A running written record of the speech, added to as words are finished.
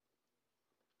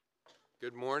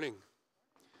Good morning.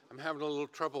 I'm having a little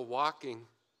trouble walking.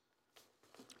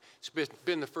 It's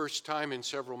been the first time in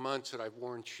several months that I've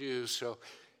worn shoes, so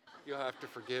you'll have to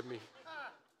forgive me.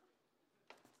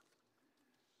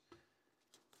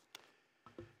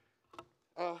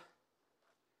 I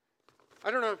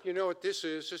don't know if you know what this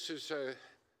is. This is a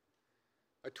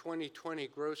 2020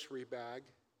 grocery bag.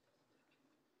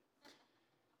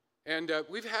 And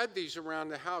we've had these around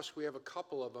the house. We have a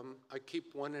couple of them. I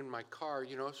keep one in my car,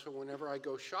 so whenever I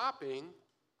go shopping,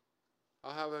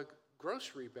 I'll have a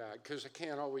grocery bag because I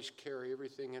can't always carry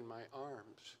everything in my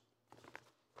arms.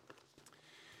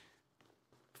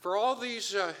 For all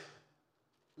these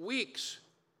weeks,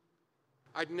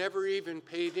 I'd never even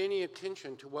paid any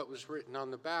attention to what was written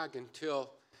on the bag until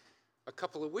a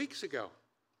couple of weeks ago.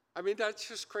 I mean, that's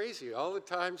just crazy. All the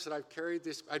times that I've carried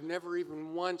this, I've never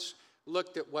even once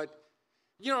looked at what,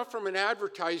 from an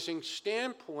advertising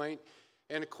standpoint,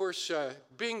 and of course,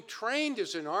 being trained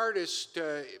as an artist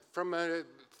from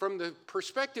the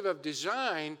perspective of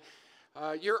design,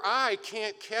 your eye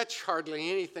can't catch hardly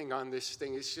anything on this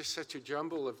thing. It's just such a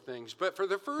jumble of things. But for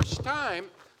the first time,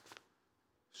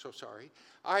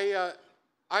 I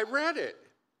read it,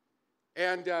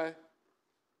 and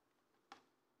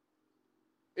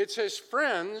it says,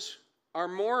 friends are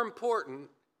more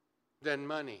important than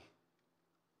money.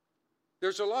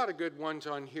 There's a lot of good ones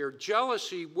on here.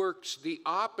 Jealousy works the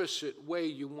opposite way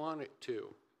you want it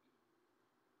to.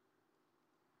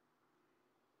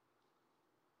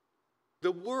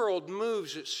 The world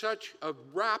moves at such a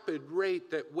rapid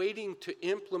rate that waiting to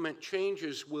implement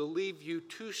changes will leave you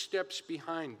 2 steps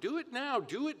behind. Do it now,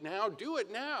 do it now, do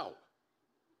it now.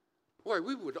 Boy,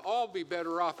 we would all be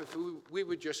better off if we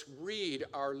would just read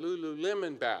our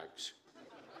Lululemon bags.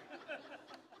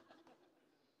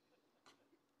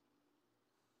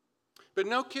 But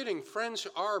no kidding, friends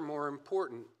are more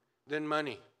important than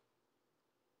money.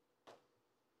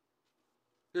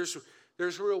 There's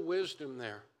real wisdom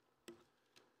there.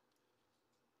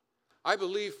 I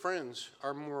believe friends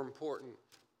are more important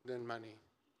than money.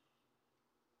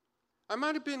 I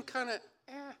might have been kind of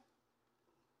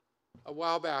a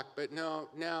while back, but no,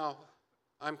 now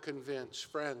I'm convinced.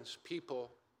 Friends,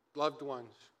 people, loved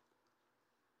ones.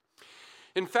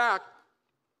 In fact,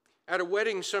 at a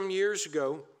wedding some years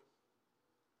ago,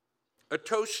 a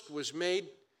toast was made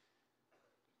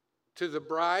to the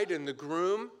bride and the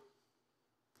groom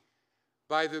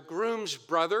by the groom's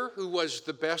brother, who was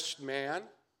the best man.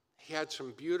 He had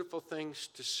some beautiful things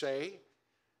to say.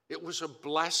 It was a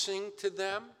blessing to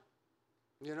them.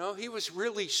 He was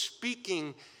really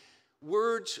speaking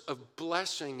words of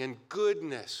blessing and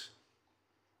goodness.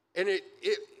 And it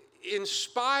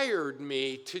inspired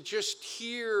me to just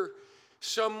hear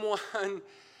someone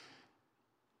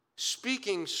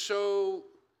speaking so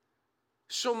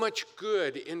much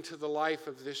good into the life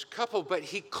of this couple. But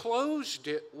he closed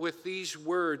it with these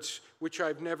words, which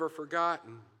I've never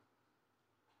forgotten.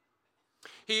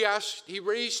 He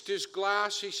raised his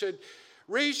glass. He said,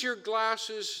 raise your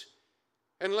glasses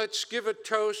and let's give a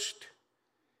toast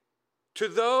to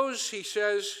those, he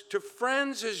says, to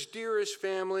friends as dear as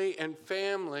family and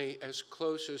family as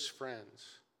close as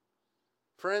friends.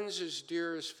 Friends as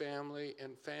dear as family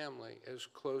and family as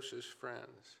close as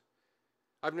friends.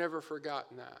 I've never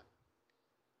forgotten that.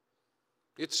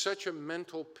 It's such a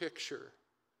mental picture.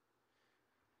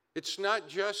 It's not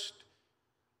just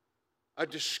a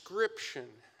description.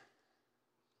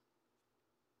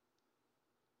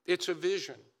 It's a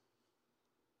vision.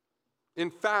 In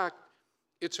fact,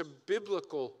 it's a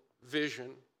biblical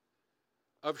vision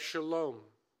of shalom,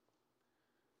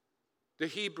 the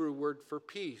Hebrew word for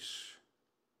peace.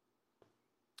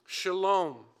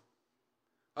 Shalom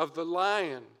of the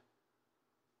lion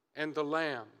and the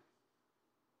lamb.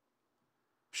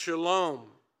 Shalom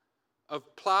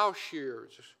of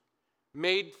plowshares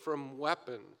made from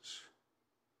weapons.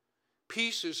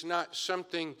 Peace is not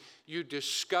something you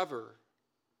discover.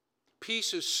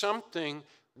 Peace is something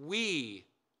we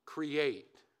create.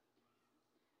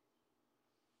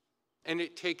 And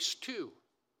it takes 2.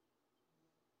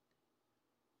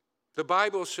 The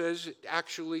Bible says it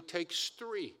actually takes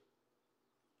 3.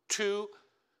 2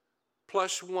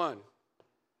 plus 1.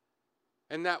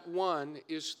 And that one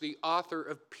is the author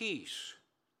of peace.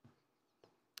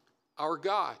 Our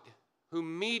God, who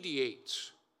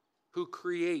mediates, who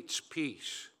creates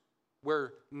peace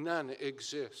where none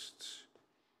exists.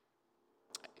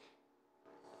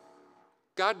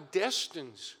 God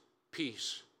destines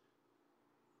peace.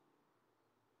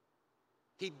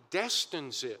 He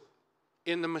destines it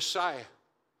in the Messiah,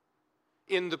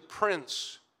 in the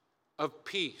Prince of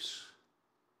Peace.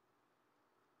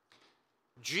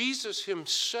 Jesus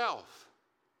himself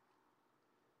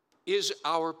is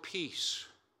our peace.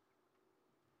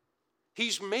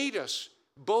 He's made us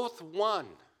both one.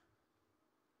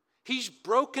 He's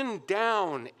broken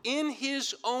down in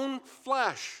his own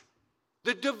flesh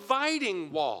the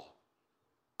dividing wall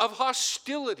of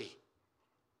hostility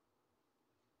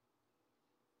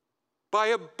by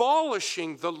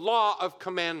abolishing the law of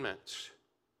commandments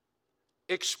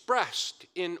expressed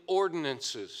in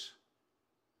ordinances,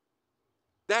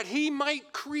 that he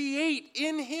might create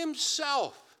in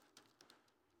himself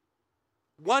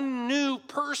one new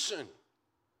person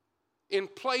in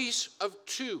place of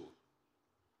two,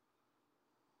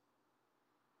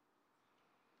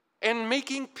 and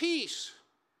making peace,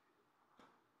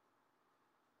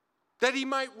 that he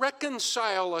might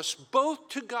reconcile us both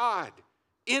to God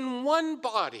in one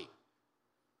body,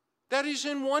 that is,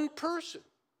 in one person,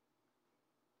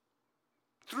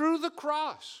 through the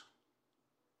cross,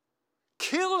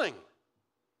 killing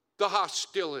the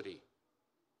hostility.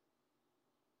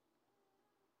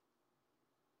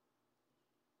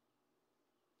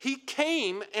 He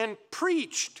came and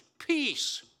preached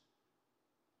peace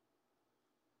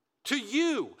to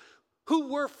you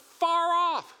who were far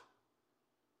off,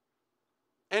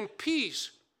 and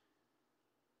peace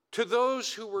to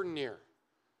those who were near.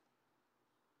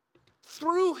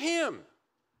 Through him,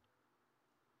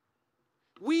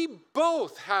 we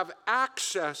both have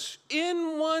access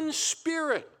in one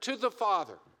Spirit to the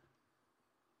Father.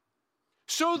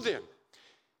 So then,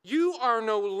 you are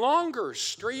no longer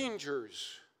strangers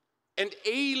and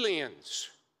aliens.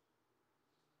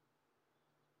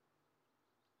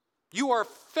 You are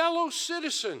fellow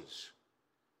citizens.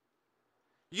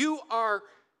 You are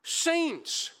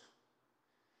saints.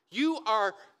 You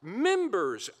are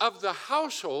members of the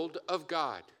household of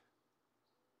God.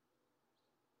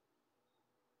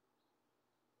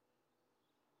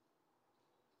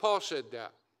 Paul said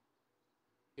that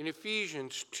in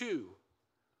Ephesians 2,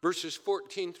 verses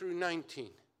 14 through 19.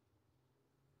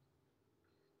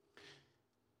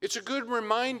 It's a good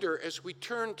reminder as we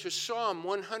turn to Psalm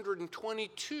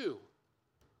 122.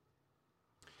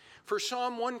 For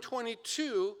Psalm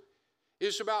 122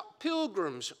 is about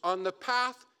pilgrims on the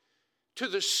path to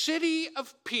the city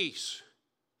of peace.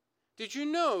 Did you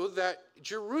know that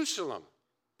Jerusalem,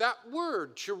 that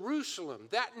word Jerusalem,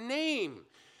 that name,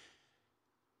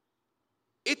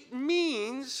 it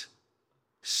means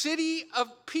city of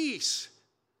peace.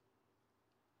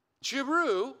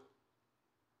 Jeru,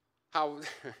 how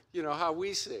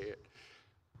we say it,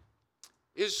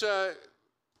 is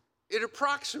it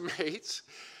approximates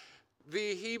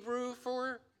the Hebrew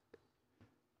for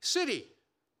city,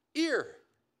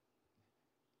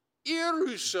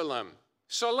 Jerusalem,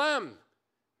 Salem,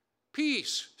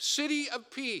 peace, city of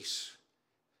peace.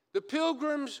 The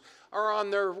pilgrims are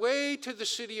on their way to the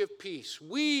city of peace.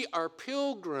 We are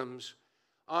pilgrims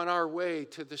on our way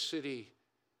to the city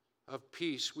of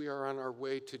peace. We are on our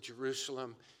way to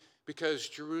Jerusalem because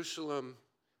Jerusalem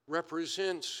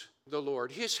represents the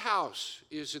Lord. His house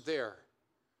is there.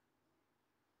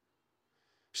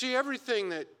 See, everything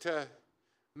that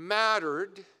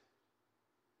mattered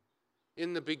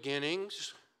in the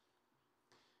beginnings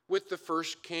with the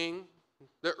first king,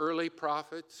 the early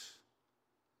prophets,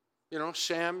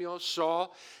 Samuel,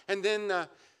 Saul, and then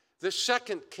the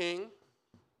second king,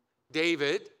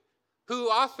 David, who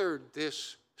authored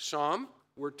this psalm,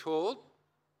 we're told.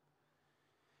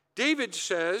 David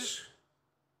says,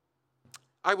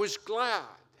 I was glad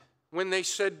when they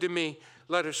said to me,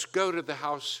 let us go to the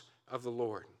house of the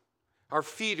Lord. Our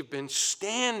feet have been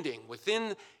standing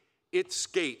within its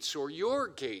gates, or your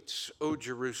gates, O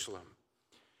Jerusalem.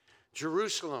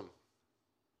 Jerusalem,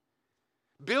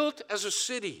 built as a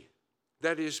city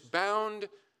that is bound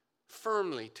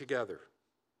firmly together,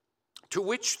 to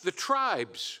which the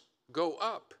tribes go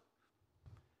up,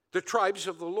 the tribes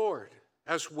of the Lord,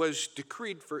 as was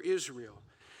decreed for Israel,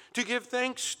 to give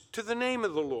thanks to the name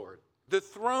of the Lord. The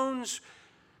thrones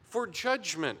for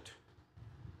judgment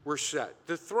were set,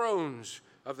 the thrones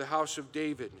of the house of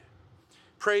David.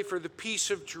 Pray for the peace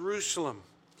of Jerusalem.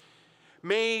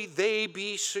 May they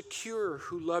be secure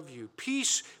who love you.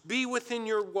 Peace be within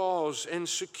your walls and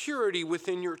security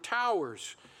within your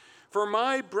towers. For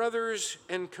my brothers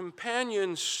and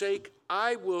companions' sake,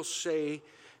 I will say,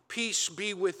 peace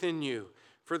be within you.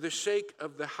 For the sake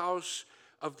of the house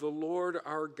of the Lord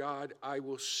our God, I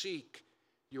will seek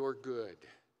your good.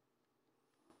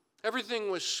 Everything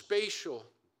was spatial.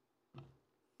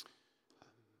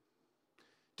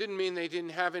 Didn't mean they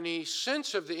didn't have any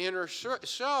sense of the inner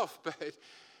self, but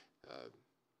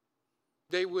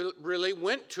they really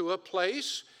went to a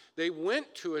place. They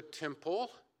went to a temple.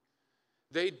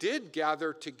 They did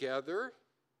gather together.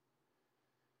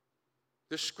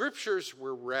 The scriptures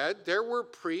were read. There were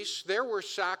priests. There were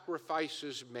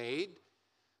sacrifices made.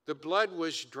 The blood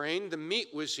was drained. The meat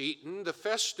was eaten. The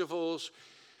festivals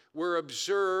were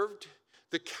observed.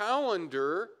 The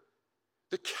calendar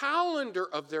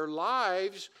of their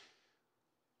lives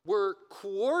were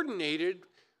coordinated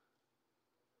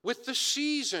with the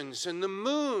seasons and the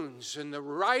moons and the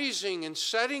rising and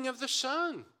setting of the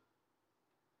sun.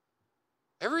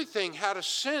 Everything had a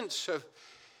sense of,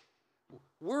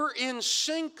 we're in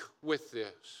sync with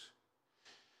this.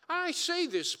 I say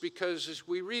this because as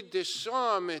we read this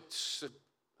psalm, it's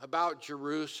about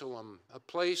Jerusalem, a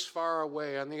place far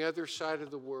away on the other side of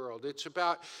the world. It's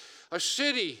about a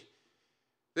city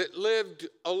that lived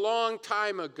a long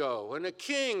time ago, and a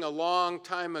king a long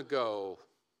time ago,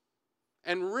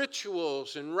 and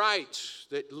rituals and rites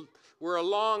that were a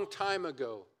long time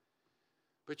ago.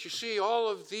 But you see, all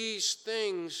of these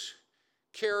things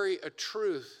carry a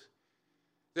truth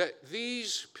that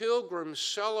these pilgrims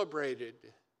celebrated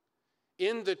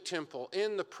in the temple,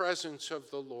 in the presence of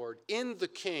the Lord, in the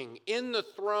king, in the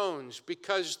thrones,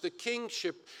 because the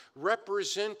kingship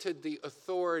represented the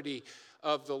authority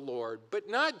of the Lord. But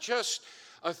not just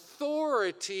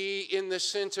authority in the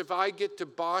sense of I get to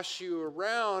boss you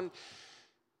around,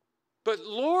 but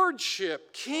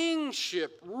lordship,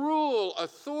 kingship, rule,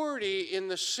 authority in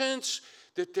the sense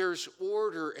that there's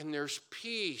order and there's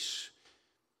peace.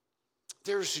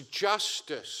 There's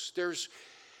justice. There's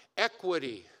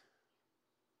equity.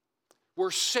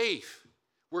 We're safe.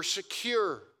 We're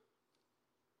secure.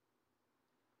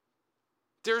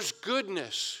 There's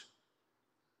goodness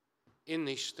in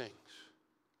these things.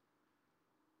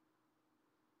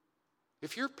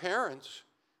 If your parents,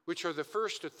 which are the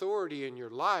first authority in your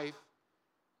life,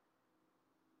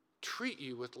 treat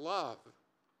you with love,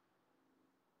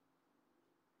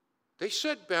 they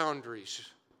set boundaries,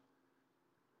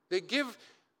 they give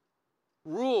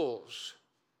rules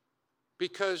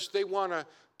because they want to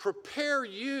prepare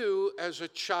you as a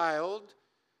child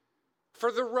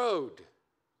for the road.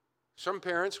 Some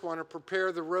parents want to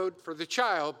prepare the road for the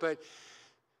child, but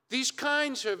these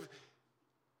kinds of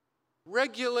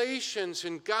regulations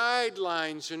and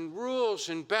guidelines and rules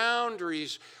and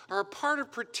boundaries are a part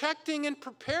of protecting and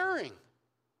preparing.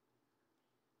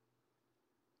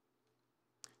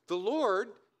 The Lord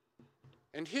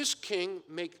and his king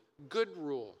make good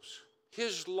rules.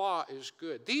 His law is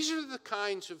good. These are the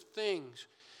kinds of things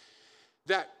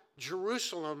that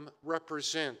Jerusalem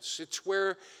represents. It's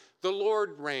where the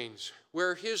Lord reigns,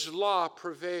 where his law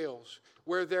prevails,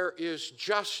 where there is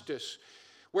justice,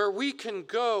 where we can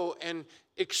go and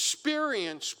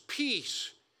experience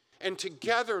peace and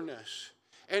togetherness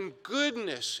and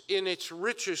goodness in its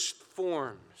richest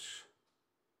forms.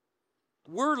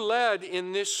 We're led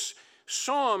in this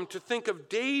psalm to think of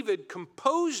David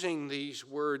composing these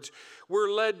words. We're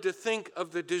led to think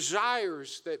of the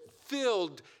desires that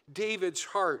filled David's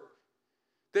heart,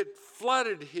 that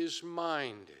flooded his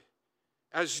mind,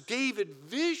 as David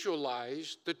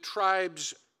visualized the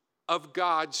tribes of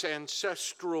God's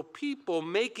ancestral people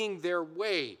making their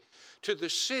way to the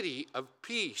city of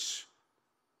peace,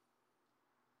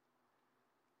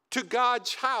 to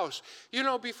God's house. You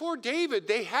know, before David,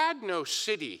 they had no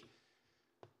city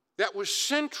that was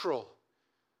central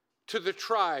to the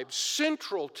tribes,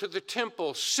 central to the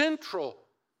temple, central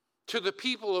to the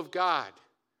people of God.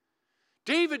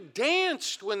 David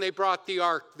danced when they brought the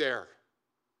ark there.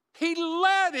 He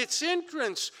led its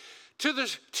entrance to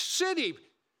the city.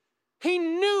 He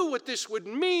knew what this would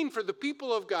mean for the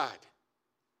people of God.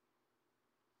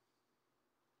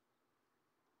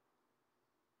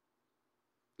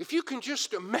 If you can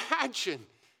just imagine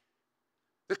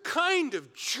the kind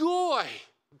of joy,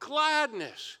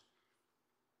 gladness,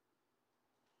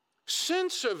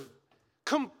 sense of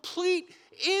complete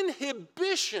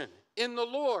inhibition in the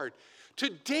Lord to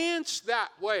dance that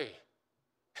way.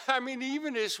 I mean,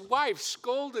 even his wife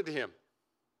scolded him.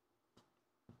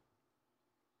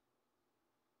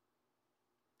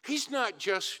 He's not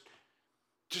just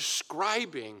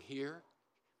describing here.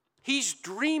 He's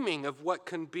dreaming of what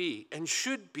can be and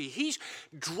should be. He's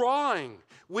drawing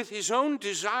with his own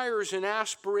desires and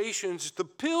aspirations the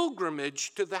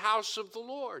pilgrimage to the house of the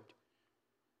Lord.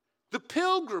 The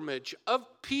pilgrimage of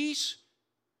peace,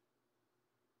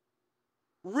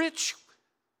 rich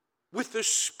with the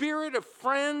spirit of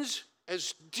friends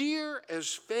as dear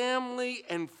as family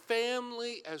and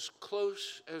family as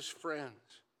close as friends.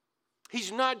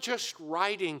 He's not just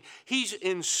writing, he's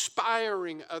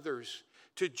inspiring others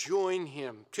to join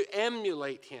him, to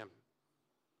emulate him.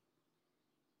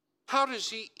 How does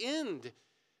he end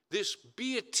this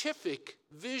beatific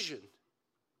vision?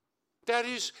 That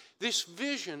is this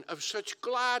vision of such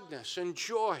gladness and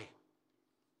joy.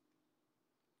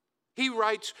 He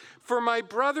writes, "For my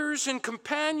brothers and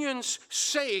companions'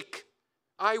 sake,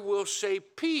 I will say,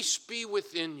 peace be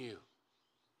within you.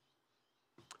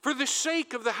 For the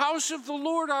sake of the house of the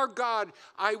Lord our God,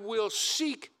 I will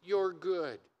seek your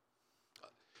good."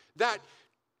 That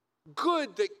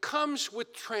good that comes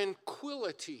with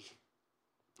tranquility,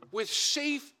 with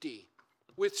safety,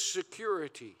 with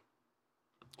security.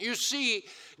 You see,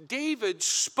 David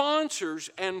sponsors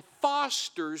and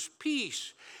fosters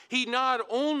peace. He not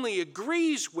only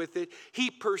agrees with it, he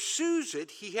pursues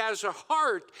it. He has a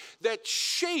heart that's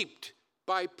shaped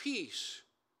by peace.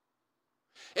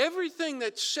 Everything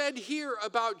that's said here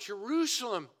about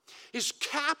Jerusalem is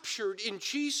captured in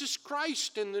Jesus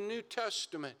Christ in the New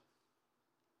Testament.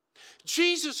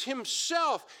 Jesus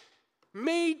himself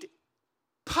made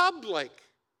public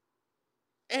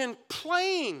and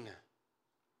plain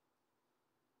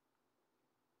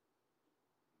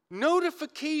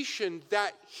notification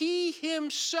that he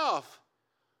himself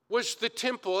was the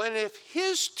temple, and if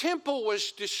his temple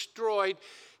was destroyed,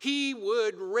 he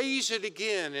would raise it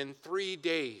again in 3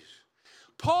 days.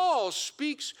 Paul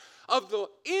speaks of the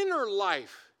inner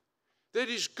life that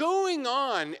is going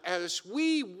on as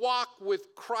we walk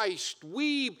with Christ,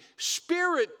 we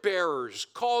spirit bearers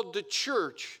called the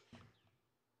church.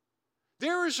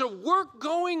 There is a work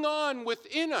going on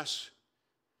within us,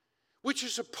 which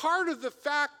is a part of the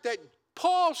fact that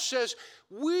Paul says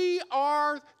we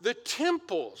are the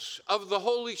temples of the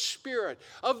Holy Spirit,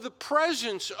 of the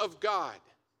presence of God.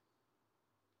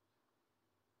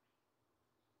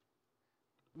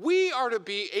 We are to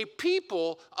be a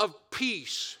people of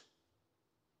peace.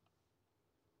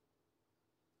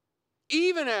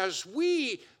 Even as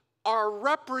we are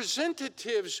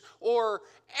representatives or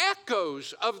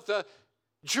echoes of the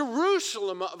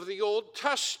Jerusalem of the Old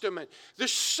Testament, the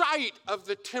site of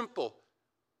the temple,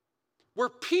 where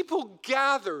people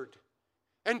gathered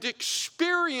and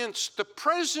experienced the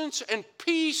presence and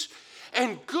peace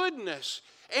and goodness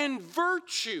and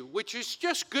virtue, which is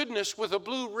just goodness with a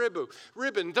blue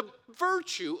ribbon, the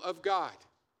virtue of God.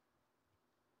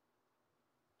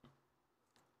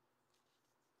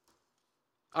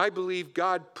 I believe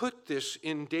God put this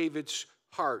in David's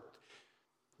heart.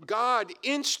 God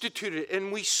instituted it,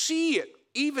 and we see it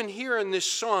even here in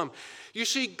this psalm. You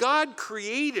see, God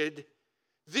created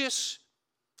this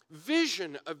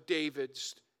vision of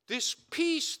David's, this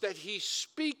peace that he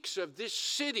speaks of, this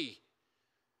city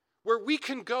where we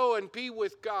can go and be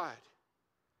with God,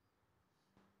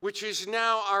 which is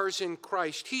now ours in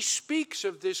Christ. He speaks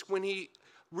of this when he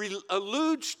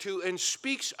alludes to and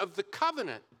speaks of the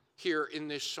covenant here in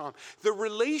this psalm. The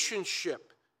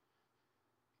relationship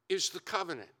is the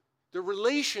covenant, the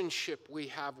relationship we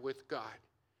have with God.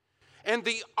 And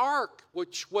the ark,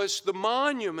 which was the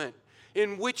monument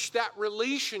in which that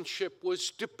relationship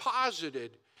was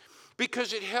deposited,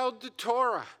 because it held the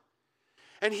Torah.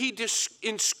 And he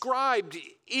inscribed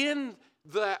in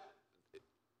the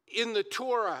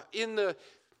Torah, in the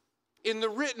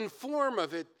written form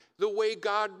of it, the way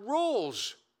God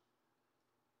rolls,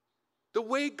 the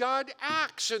way God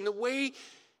acts, and the way.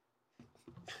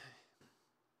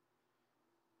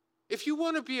 If you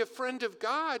want to be a friend of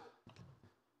God,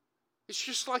 it's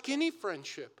just like any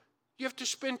friendship. You have to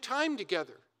spend time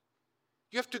together.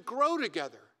 You have to grow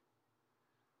together.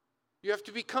 You have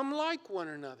to become like one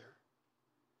another.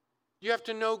 You have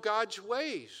to know God's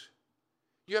ways.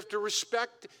 You have to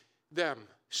respect them,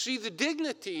 see the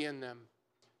dignity in them,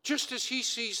 just as he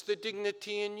sees the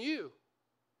dignity in you.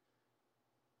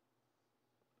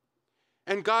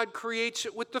 And God creates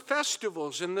it with the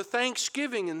festivals and the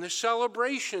thanksgiving and the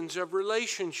celebrations of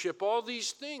relationship. All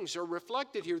these things are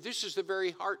reflected here. This is the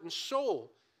very heart and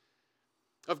soul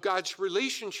of God's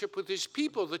relationship with his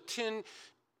people, the 10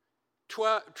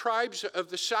 tribes of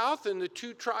the south and the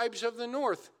 2 tribes of the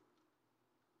north.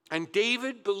 And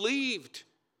David believed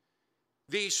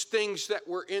these things that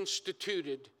were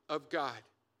instituted of God.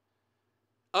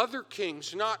 Other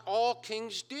kings, not all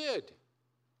kings, did.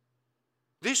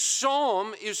 This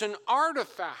psalm is an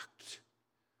artifact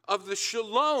of the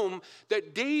shalom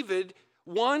that David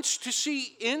wants to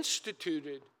see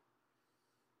instituted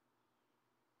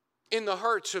in the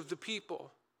hearts of the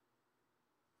people,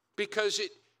 because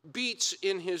it beats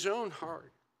in his own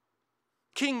heart.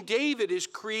 King David is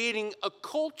creating a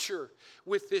culture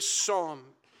with this psalm,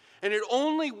 and it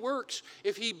only works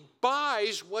if he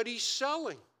buys what he's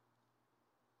selling.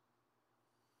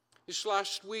 This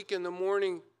last week in the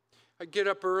morning, I get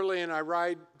up early and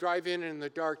I drive in the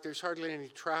dark. There's hardly any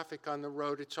traffic on the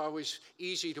road. It's always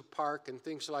easy to park and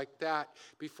things like that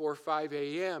before 5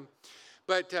 a.m.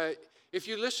 But if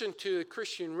you listen to a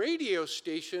Christian radio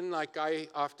station, like I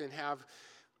often have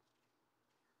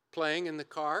playing in the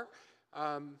car,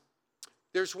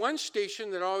 there's one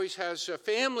station that always has a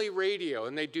family radio,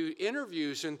 and they do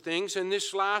interviews and things. And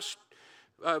this last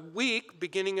week,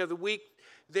 beginning of the week,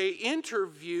 they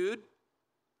interviewed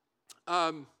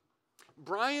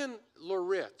Brian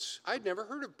Loritz. I'd never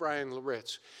heard of Brian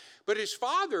Loritz, but his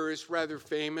father is rather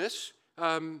famous,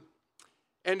 and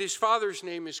his father's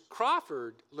name is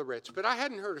Crawford Loritz, but I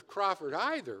hadn't heard of Crawford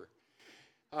either.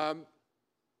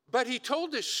 But he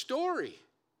told this story.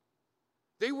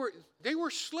 They were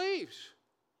slaves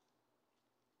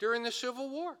during the Civil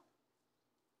War.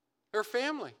 Their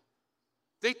family.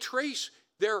 They trace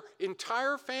their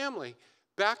entire family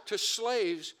back to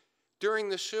slaves during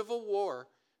the Civil War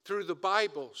through the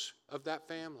Bibles of that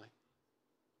family.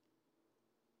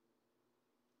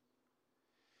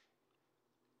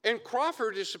 And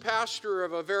Crawford is the pastor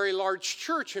of a very large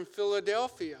church in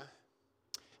Philadelphia.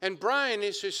 And Brian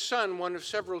is his son, one of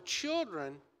several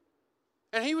children.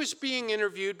 And he was being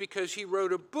interviewed because he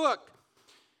wrote a book.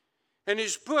 And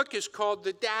his book is called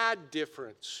The Dad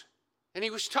Difference. And he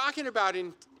was talking about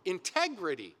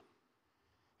integrity.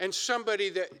 And somebody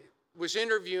that was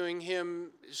interviewing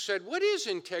him said, "What is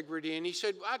integrity?" And he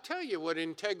said, "I'll tell you what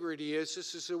integrity is.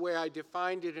 This is the way I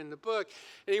defined it in the book."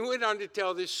 And he went on to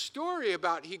tell this story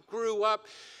about he grew up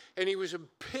and he was a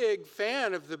big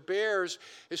fan of the Bears,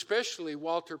 especially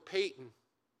Walter Payton.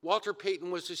 Walter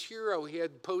Payton was his hero. He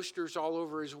had posters all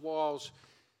over his walls.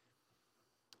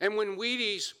 And when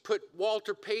Wheaties put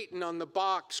Walter Payton on the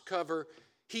box cover,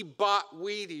 he bought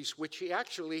Wheaties, which he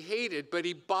actually hated, but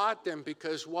he bought them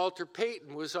because Walter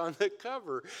Payton was on the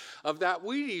cover of that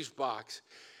Wheaties box.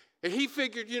 And he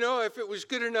figured, if it was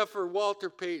good enough for Walter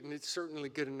Payton, it's certainly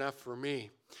good enough for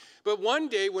me. But one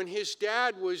day when his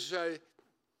dad was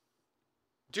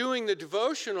doing the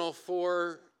devotional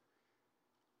for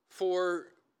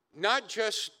not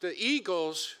just the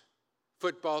Eagles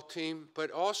football team,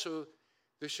 but also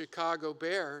the Chicago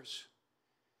Bears,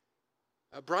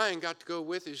 Brian got to go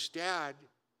with his dad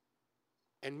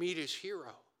and meet his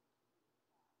hero.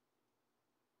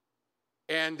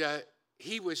 And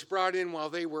he was brought in while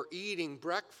they were eating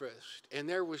breakfast, and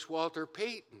there was Walter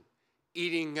Payton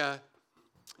eating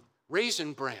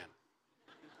Raisin Bran.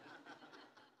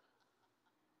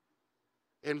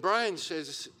 And Brian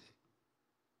says,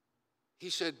 he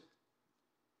said,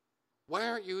 "Why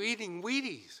aren't you eating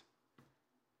Wheaties?"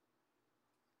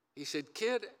 He said,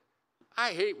 "Kid,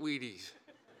 I hate Wheaties."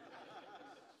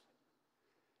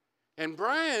 And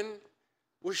Brian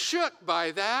was shook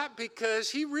by that because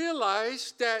he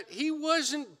realized that he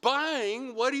wasn't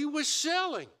buying what he was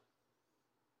selling.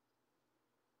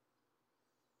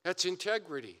 That's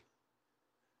integrity.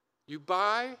 You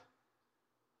buy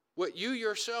what you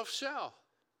yourself sell.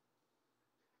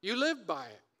 You live by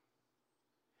it.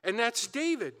 And that's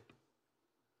David.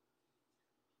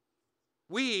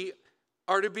 We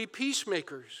are to be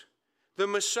peacemakers. The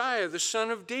Messiah, the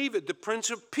Son of David, the Prince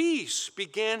of Peace,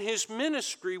 began his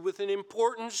ministry with an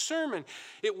important sermon.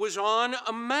 It was on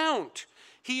a mount.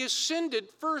 He ascended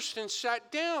first and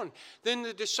sat down. Then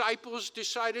the disciples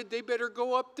decided they better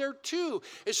go up there too.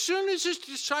 As soon as his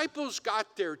disciples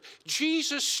got there,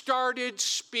 Jesus started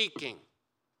speaking.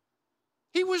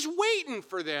 He was waiting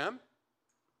for them.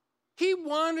 He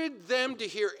wanted them to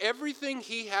hear everything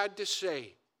he had to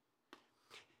say.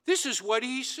 This is what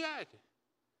he said.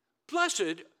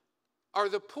 "Blessed are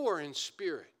the poor in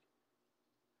spirit.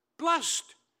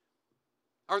 Blessed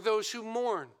are those who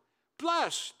mourn.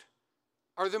 Blessed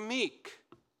are the meek.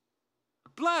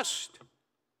 Blessed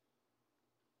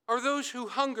are those who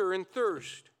hunger and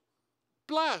thirst.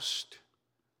 Blessed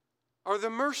are the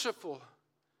merciful.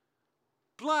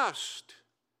 Blessed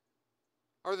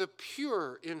are the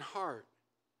pure in heart.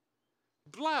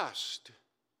 Blessed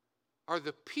are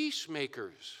the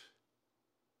peacemakers.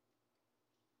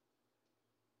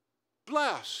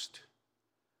 Blessed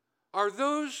are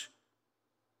those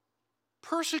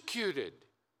persecuted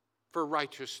for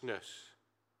righteousness.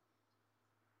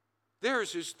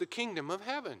 Theirs is the kingdom of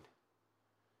heaven.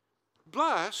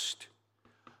 Blessed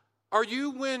are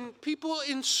you when people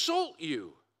insult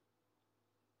you,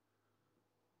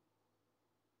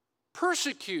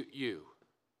 persecute you,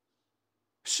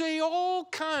 say all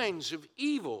kinds of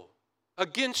evil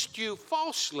against you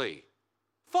falsely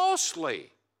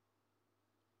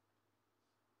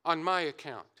on my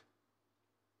account.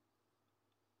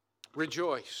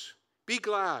 Rejoice, be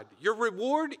glad. Your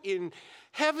reward in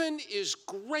heaven is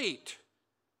great,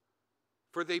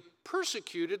 for they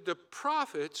persecuted the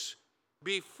prophets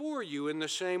before you in the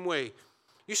same way.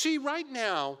 You see, right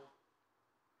now,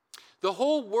 The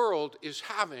whole world is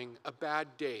having a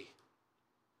bad day.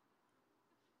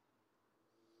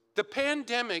 The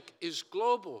pandemic is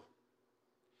global.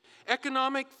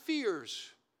 Economic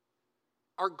fears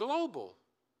are global.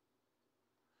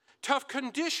 Tough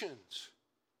conditions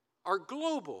are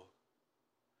global.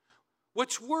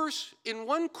 What's worse in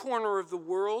one corner of the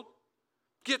world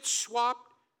gets swapped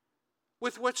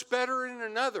with what's better in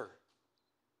another.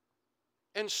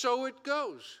 And so it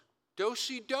goes,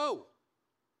 do-si-do.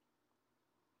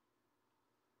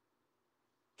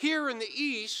 Here in the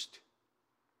East,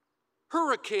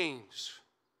 hurricanes,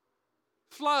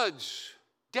 floods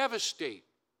devastate.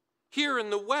 Here in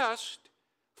the West,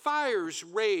 fires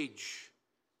rage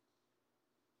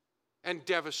and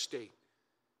devastate.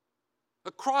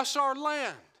 Across our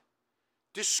land,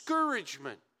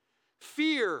 discouragement,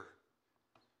 fear,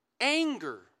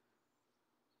 anger,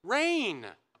 reign.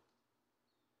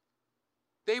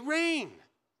 They reign.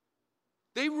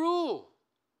 They rule.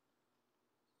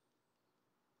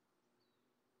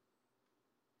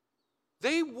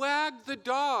 They wag the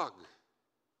dog.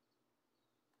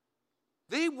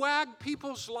 They wag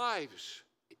people's lives.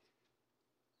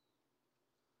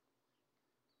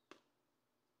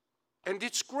 And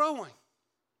it's growing.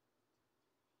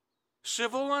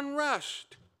 Civil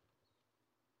unrest,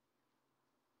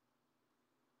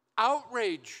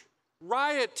 outrage,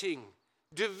 rioting,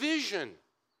 division,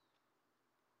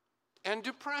 and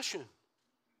depression.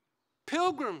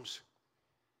 Pilgrims,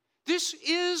 this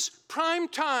is prime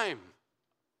time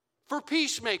for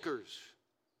peacemakers.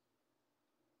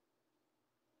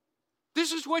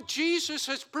 This is what Jesus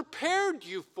has prepared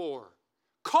you for,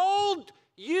 called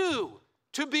you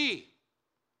to be.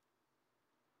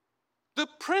 The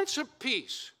Prince of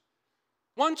Peace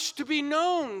wants to be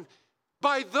known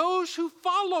by those who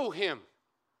follow him,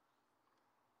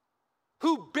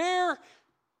 who bear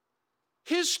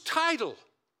his title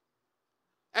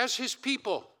as his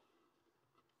people,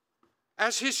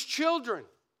 as his children,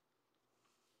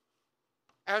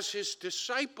 as his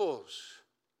disciples,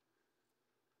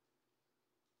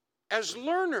 as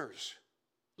learners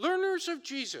of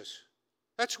Jesus.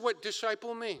 That's what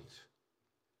disciple means.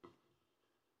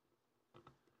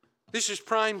 This is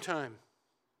prime time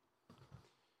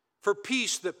for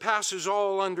peace that passes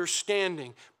all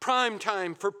understanding. Prime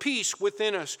time for peace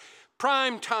within us.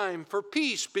 Prime time for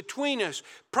peace between us.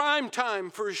 Prime time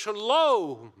for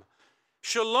shalom.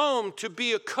 Shalom to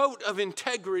be a coat of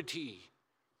integrity,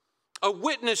 a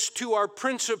witness to our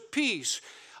Prince of Peace,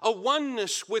 a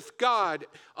oneness with God,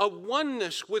 a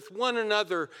oneness with one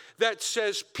another that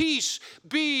says, peace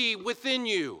be within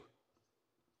you.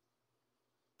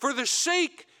 For the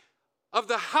sake of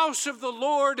the house of the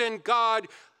Lord and God,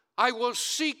 I will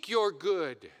seek your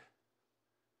good.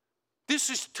 This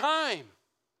is time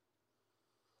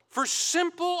for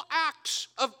simple acts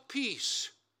of peace.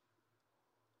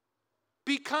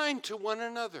 Be kind to one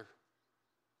another.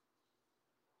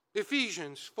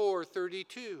 Ephesians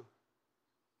 4:32.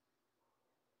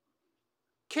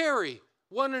 Carry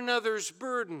one another's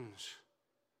burdens.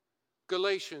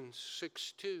 Galatians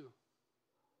 6:2.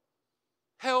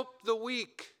 Help the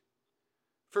weak.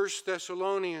 1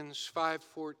 Thessalonians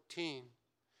 5:14.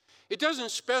 It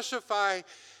doesn't specify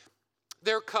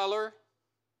their color,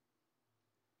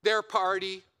 their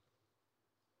party.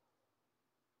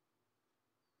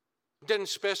 It doesn't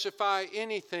specify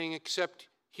anything except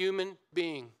human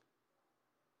being.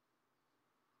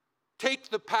 Take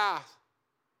the path.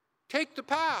 Take the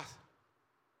path.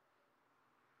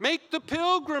 Make the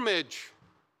pilgrimage.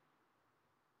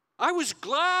 I was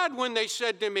glad when they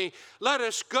said to me, let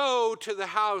us go to the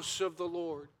house of the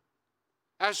Lord.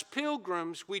 As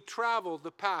pilgrims, we travel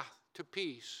the path to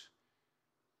peace.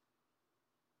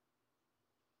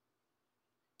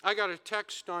 I got a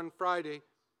text on Friday.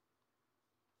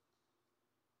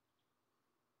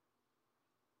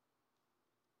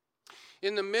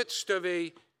 In the midst of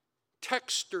a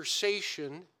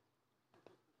textersation,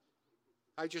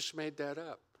 I just made that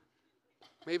up.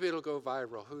 Maybe it'll go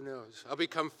viral. Who knows? I'll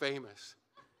become famous.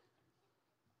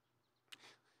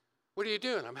 What are you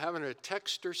doing? I'm having a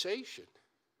textersation.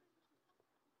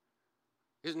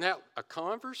 Isn't that a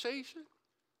conversation?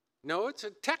 No, it's a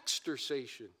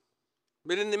textersation.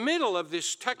 But in the middle of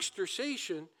this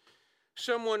textersation,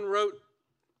 someone wrote,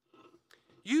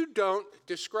 you don't,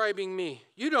 describing me,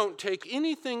 you don't take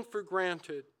anything for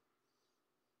granted.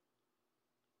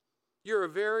 You're a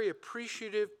very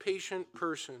appreciative, patient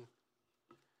person.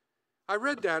 I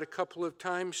read that a couple of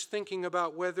times thinking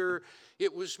about whether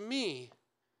it was me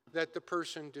that the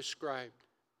person described.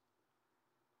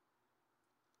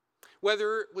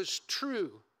 Whether it was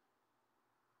true.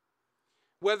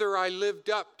 Whether I lived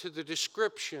up to the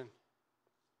description.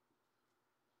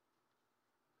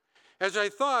 As I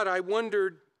thought, I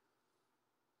wondered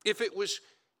if it was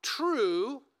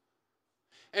true,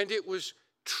 and it was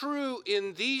true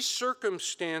in these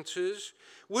circumstances,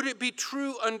 would it be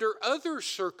true under other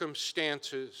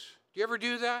circumstances? Do you ever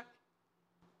do that?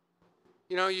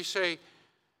 You know, you say,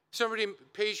 somebody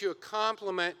pays you a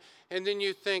compliment, and then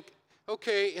you think,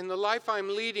 okay, in the life I'm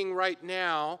leading right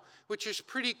now, which is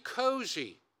pretty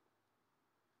cozy,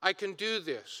 I can do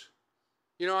this.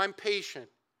 You know, I'm patient.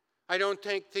 I don't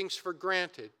take things for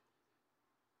granted.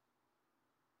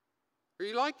 Are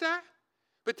you like that?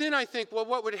 But then I think, well,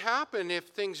 what would happen if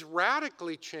things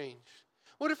radically changed?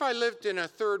 What if I lived in a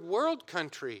third world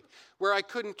country where I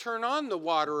couldn't turn on the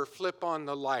water or flip on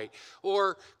the light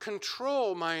or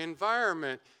control my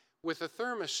environment with a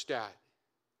thermostat?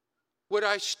 Would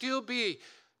I still be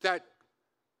that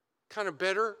kind of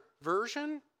better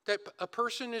version that a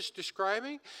person is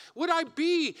describing? Would I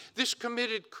be this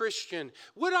committed Christian?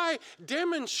 Would I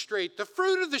demonstrate the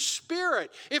fruit of the Spirit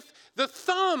if the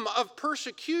thumb of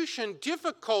persecution,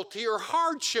 difficulty, or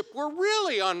hardship were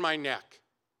really on my neck?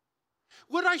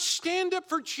 Would I stand up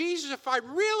for Jesus if I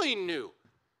really knew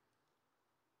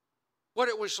what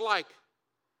it was like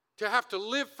to have to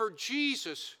live for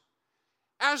Jesus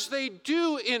as they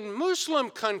do in Muslim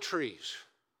countries?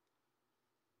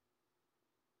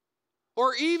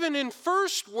 Or even in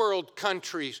first world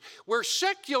countries where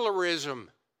secularism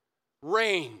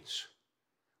reigns,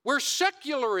 where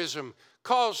secularism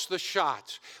calls the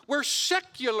shots, where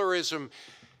secularism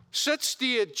sets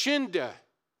the agenda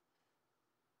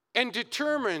and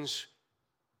determines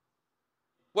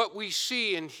what we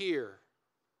see and hear.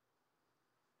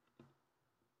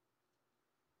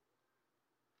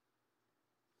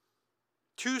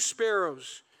 Two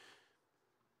sparrows.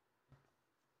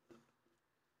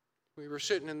 We were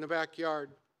sitting in the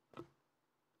backyard,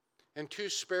 and two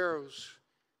sparrows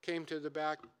came to the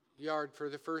backyard for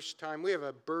the first time. We have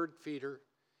a bird feeder.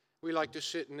 We like to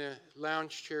sit in the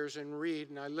lounge chairs and read,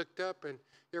 and I looked up, and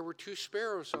there were two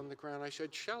sparrows on the ground. I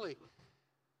said, Shelley,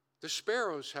 the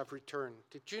sparrows have returned.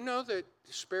 Did you know that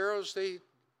the sparrows,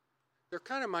 they're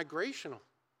kind of migrational?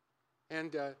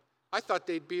 And I thought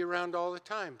they'd be around all the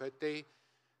time, but they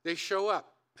show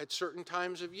up at certain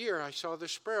times of year. I saw the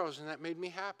sparrows, and that made me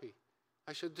happy.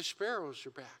 I said, the sparrows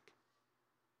are back.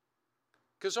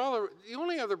 Because the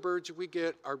only other birds we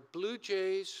get are blue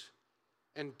jays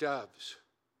and doves.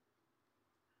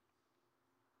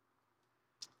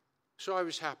 So I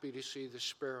was happy to see the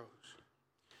sparrows.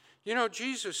 You know,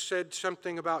 Jesus said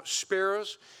something about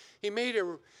sparrows. He made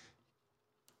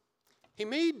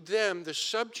them the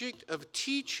subject of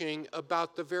teaching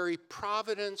about the very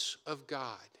providence of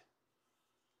God.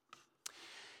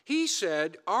 He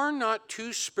said, are not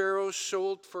two sparrows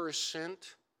sold for a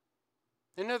cent?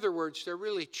 In other words, they're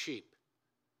really cheap.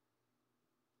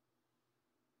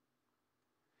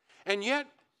 And yet,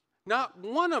 not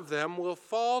one of them will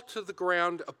fall to the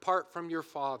ground apart from your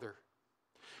Father.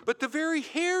 But the very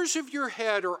hairs of your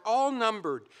head are all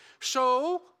numbered.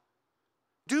 So,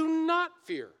 do not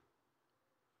fear.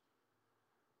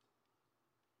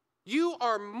 You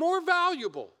are more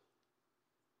valuable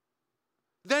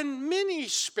than many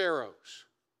sparrows,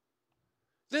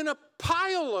 than a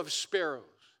pile of sparrows.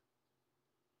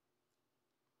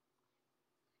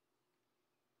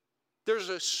 There's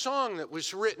a song that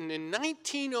was written in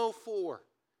 1904.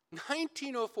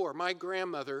 1904. My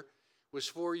grandmother was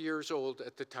 4 years old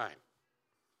at the time.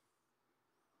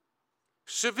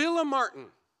 Sevilla Martin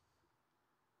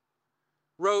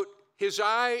wrote, "His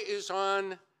eye is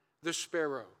on the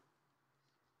sparrow."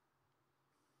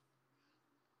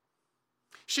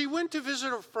 She went to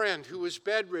visit a friend who was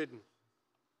bedridden.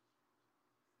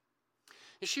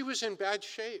 And she was in bad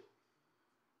shape.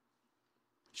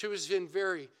 She was in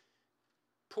very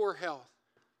poor health.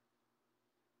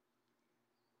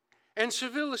 And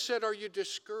Sevilla said, "Are you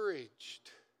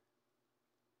discouraged?"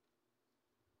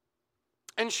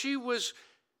 And she was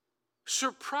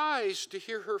surprised to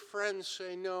hear her friend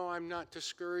say, "No, I'm not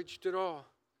discouraged at all."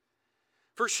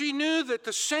 For she knew that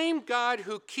the same God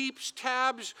who keeps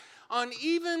tabs on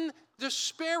even the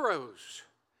sparrows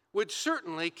would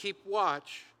certainly keep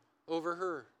watch over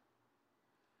her.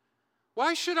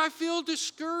 Why should I feel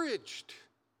discouraged?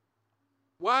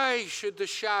 Why should the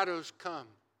shadows come?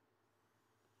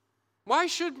 Why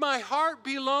should my heart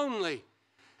be lonely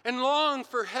and long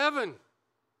for heaven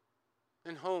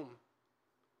and home?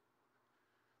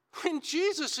 When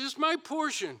Jesus is my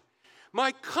portion,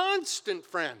 my constant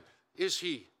friend is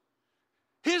he.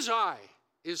 His eye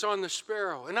is on the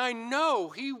sparrow, and I know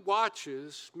he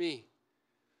watches me.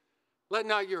 Let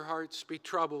not your hearts be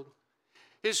troubled.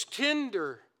 His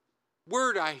tender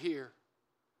word I hear,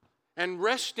 and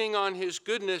resting on his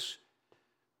goodness,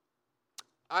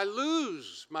 I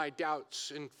lose my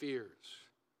doubts and fears.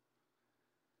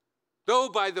 Though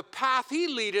by the path he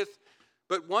leadeth,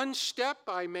 but one step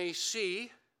I may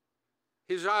see,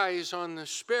 his eyes on the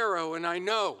sparrow, and I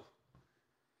know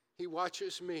he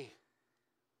watches me.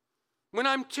 When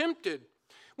I'm tempted,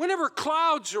 whenever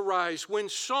clouds arise, when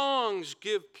songs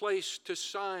give place to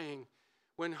sighing,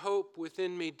 when hope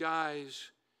within me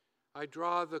dies, I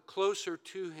draw the closer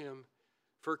to him.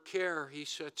 For care he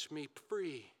sets me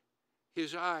free.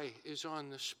 His eye is on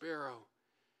the sparrow,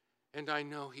 and I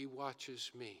know he watches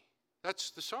me.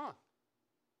 That's the song.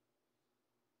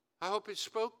 I hope it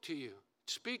spoke to you.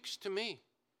 It speaks to me.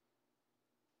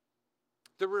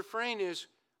 The refrain is,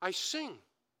 I sing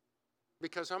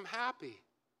because I'm happy.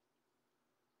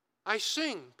 I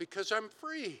sing because I'm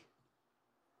free.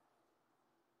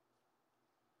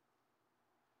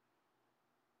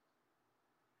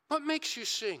 What makes you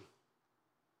sing?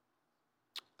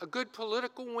 A good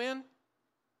political win?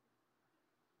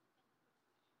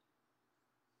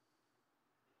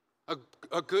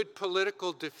 A good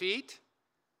political defeat?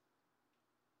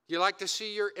 You like to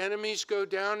see your enemies go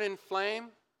down in flame?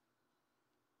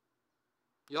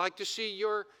 You like to see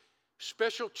your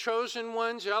special chosen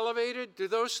ones elevated? Do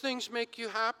those things make you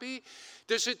happy?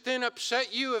 Does it then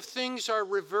upset you if things are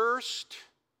reversed?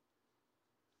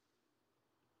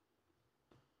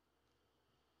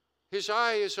 His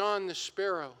eye is on the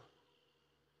sparrow.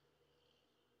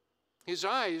 His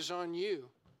eye is on you.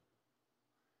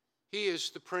 He is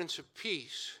the Prince of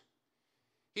Peace.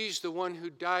 He's the one who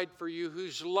died for you,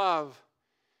 whose love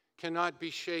cannot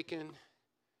be shaken,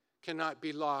 cannot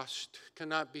be lost,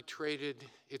 cannot be traded.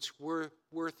 It's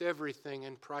worth everything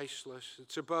and priceless.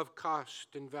 It's above cost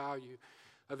and value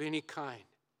of any kind.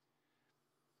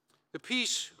 The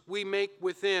peace we make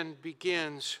within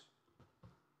begins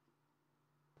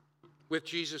with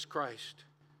Jesus Christ.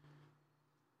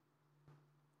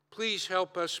 Please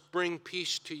help us bring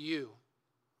peace to you.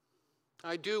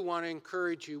 I do want to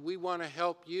encourage you. We want to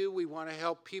help you. We want to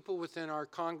help people within our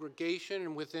congregation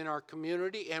and within our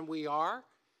community, and we are.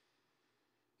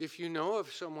 If you know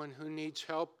of someone who needs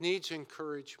help, needs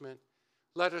encouragement,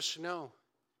 let us know.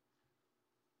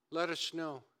 Let us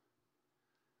know.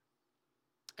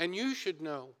 And you should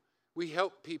know we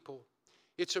help people.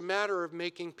 It's a matter of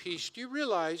making peace. Do you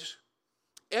realize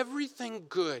everything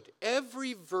good,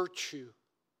 every virtue,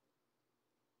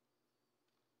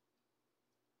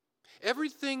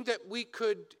 everything that we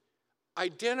could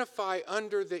identify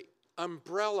under the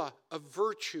umbrella of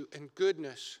virtue and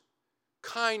goodness,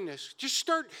 kindness, just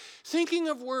start thinking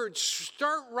of words,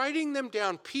 start writing them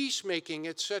down, peacemaking,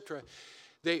 etc.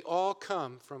 They all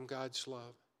come from God's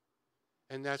love.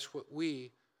 And that's what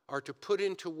we are to put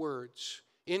into words,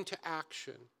 into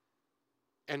action,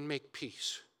 and make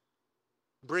peace.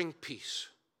 Bring peace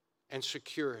and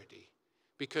security,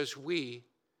 because we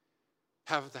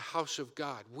have the house of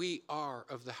God. We are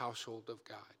of the household of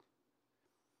God.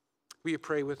 Will you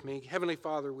pray with me? Heavenly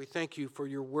Father, we thank you for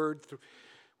your word.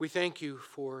 We thank you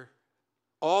for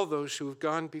all those who have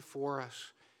gone before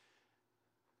us,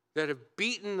 that have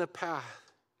beaten the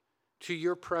path to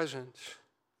your presence.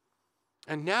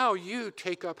 And now you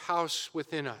take up house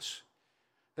within us,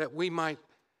 that we might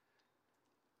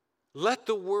let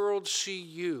the world see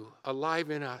you alive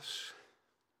in us,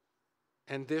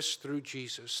 and this through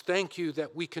Jesus. Thank you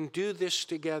that we can do this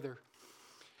together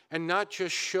and not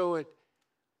just show it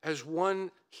as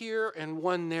one here and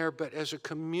one there, but as a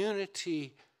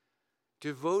community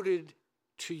devoted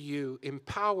to you,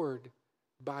 empowered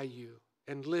by you,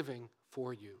 and living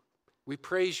for you. We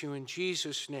praise you in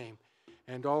Jesus' name.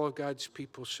 And all of God's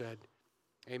people said,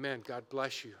 amen. God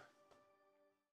bless you.